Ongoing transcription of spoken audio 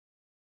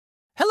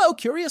Hello,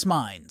 curious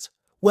minds.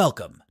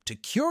 Welcome to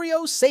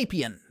Curio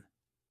Sapien.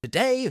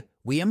 Today,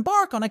 we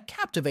embark on a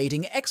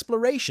captivating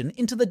exploration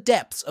into the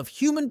depths of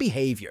human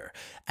behavior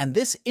and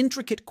this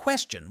intricate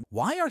question,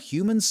 why are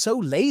humans so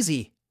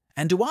lazy?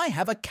 And do I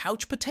have a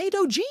couch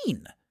potato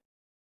gene?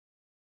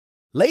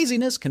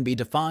 Laziness can be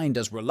defined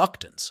as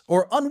reluctance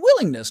or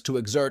unwillingness to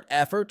exert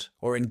effort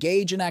or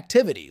engage in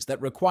activities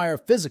that require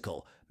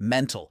physical,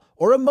 mental,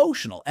 or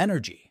emotional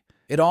energy.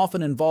 It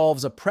often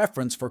involves a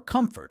preference for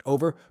comfort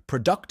over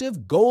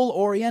productive,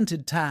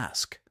 goal-oriented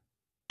tasks.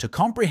 To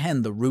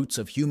comprehend the roots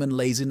of human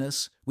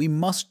laziness, we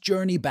must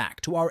journey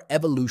back to our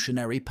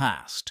evolutionary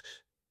past.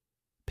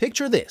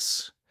 Picture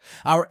this: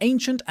 our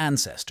ancient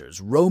ancestors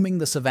roaming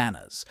the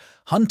savannas,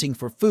 hunting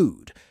for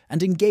food,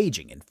 and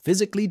engaging in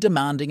physically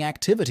demanding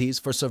activities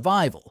for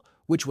survival,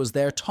 which was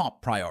their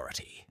top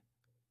priority.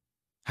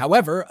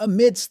 However,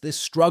 amidst this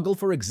struggle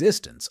for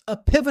existence, a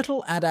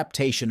pivotal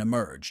adaptation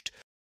emerged: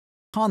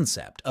 the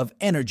concept of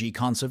energy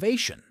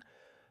conservation.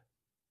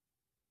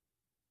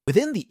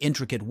 Within the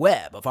intricate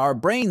web of our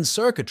brain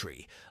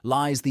circuitry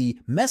lies the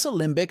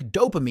mesolimbic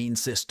dopamine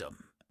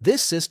system.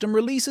 This system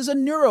releases a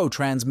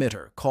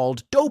neurotransmitter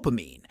called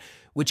dopamine,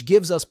 which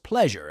gives us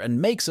pleasure and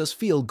makes us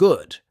feel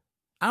good.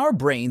 Our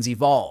brains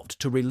evolved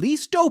to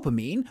release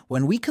dopamine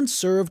when we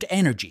conserved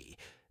energy.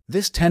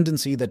 This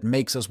tendency that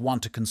makes us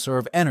want to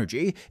conserve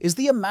energy is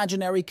the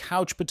imaginary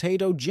couch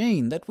potato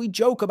gene that we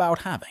joke about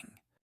having.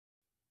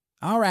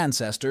 Our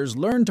ancestors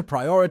learned to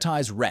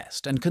prioritize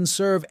rest and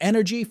conserve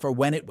energy for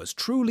when it was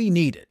truly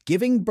needed,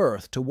 giving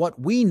birth to what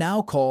we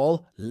now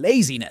call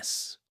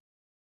laziness.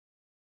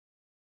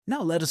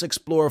 Now let us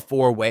explore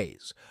 4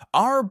 ways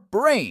our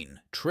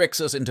brain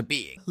tricks us into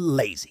being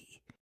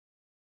lazy.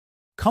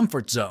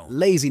 Comfort zone.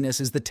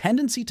 Laziness is the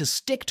tendency to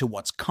stick to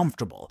what's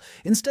comfortable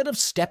instead of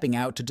stepping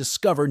out to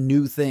discover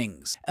new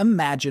things.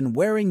 Imagine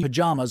wearing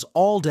pajamas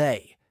all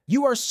day.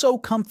 You are so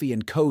comfy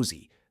and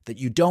cozy that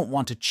you don't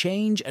want to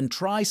change and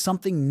try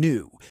something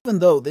new, even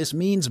though this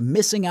means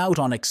missing out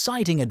on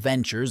exciting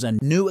adventures and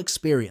new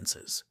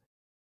experiences.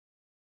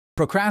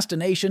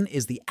 Procrastination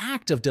is the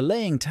act of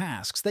delaying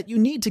tasks that you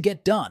need to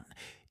get done,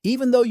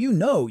 even though you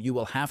know you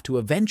will have to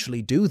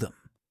eventually do them.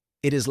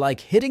 It is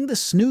like hitting the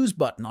snooze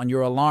button on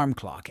your alarm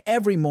clock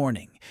every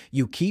morning.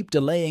 You keep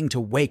delaying to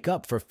wake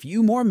up for a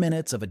few more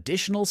minutes of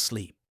additional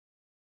sleep.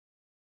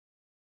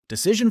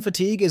 Decision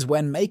fatigue is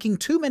when making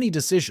too many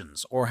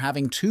decisions or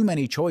having too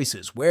many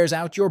choices wears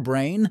out your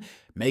brain,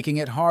 making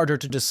it harder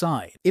to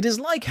decide. It is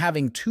like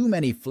having too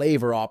many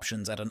flavor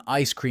options at an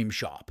ice cream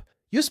shop.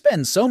 You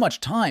spend so much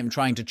time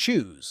trying to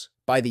choose.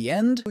 By the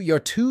end, you're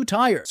too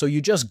tired, so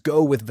you just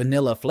go with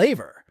vanilla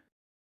flavor.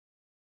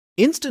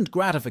 Instant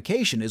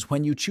gratification is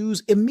when you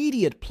choose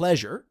immediate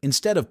pleasure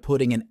instead of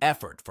putting in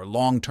effort for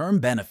long-term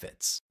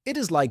benefits. It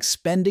is like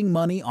spending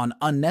money on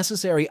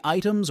unnecessary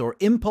items or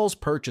impulse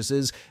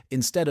purchases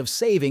instead of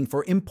saving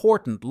for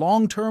important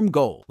long-term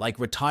goals like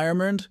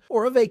retirement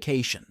or a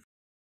vacation.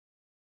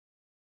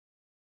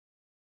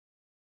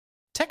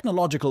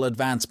 Technological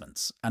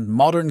advancements and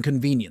modern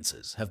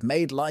conveniences have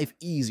made life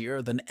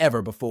easier than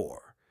ever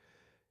before.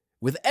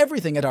 With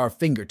everything at our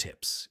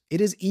fingertips,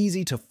 it is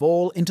easy to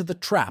fall into the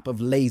trap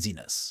of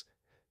laziness.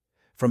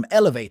 From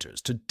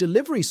elevators to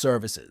delivery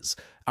services,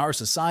 our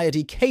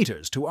society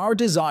caters to our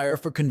desire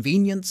for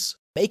convenience,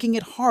 making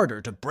it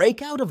harder to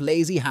break out of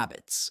lazy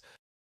habits.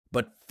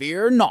 But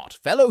fear not,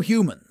 fellow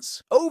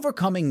humans.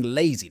 Overcoming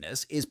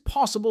laziness is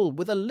possible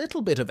with a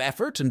little bit of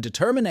effort and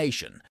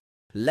determination.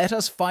 Let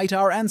us fight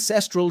our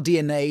ancestral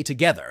DNA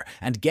together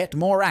and get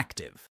more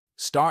active.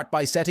 Start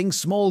by setting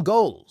small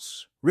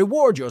goals.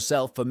 Reward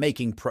yourself for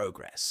making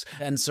progress,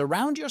 and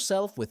surround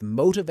yourself with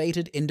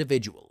motivated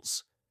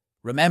individuals.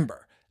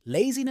 Remember,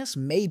 laziness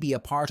may be a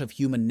part of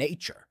human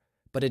nature,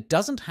 but it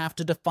doesn't have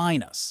to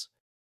define us.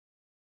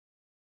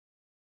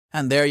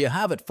 And there you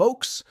have it,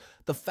 folks,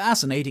 the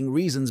fascinating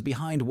reasons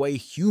behind why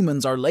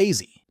humans are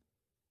lazy.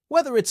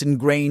 Whether it's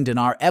ingrained in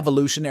our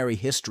evolutionary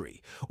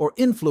history or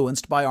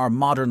influenced by our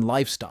modern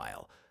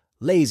lifestyle,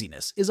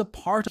 laziness is a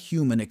part of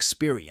human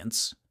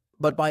experience.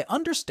 But by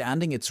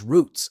understanding its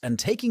roots and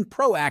taking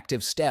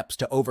proactive steps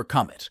to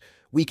overcome it,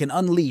 we can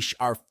unleash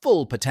our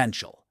full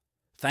potential.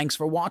 Thanks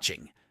for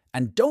watching,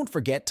 and don't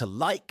forget to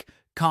like,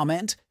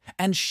 comment,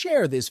 and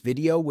share this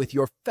video with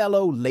your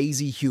fellow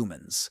lazy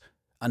humans.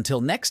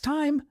 Until next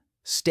time,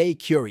 stay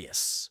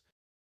curious.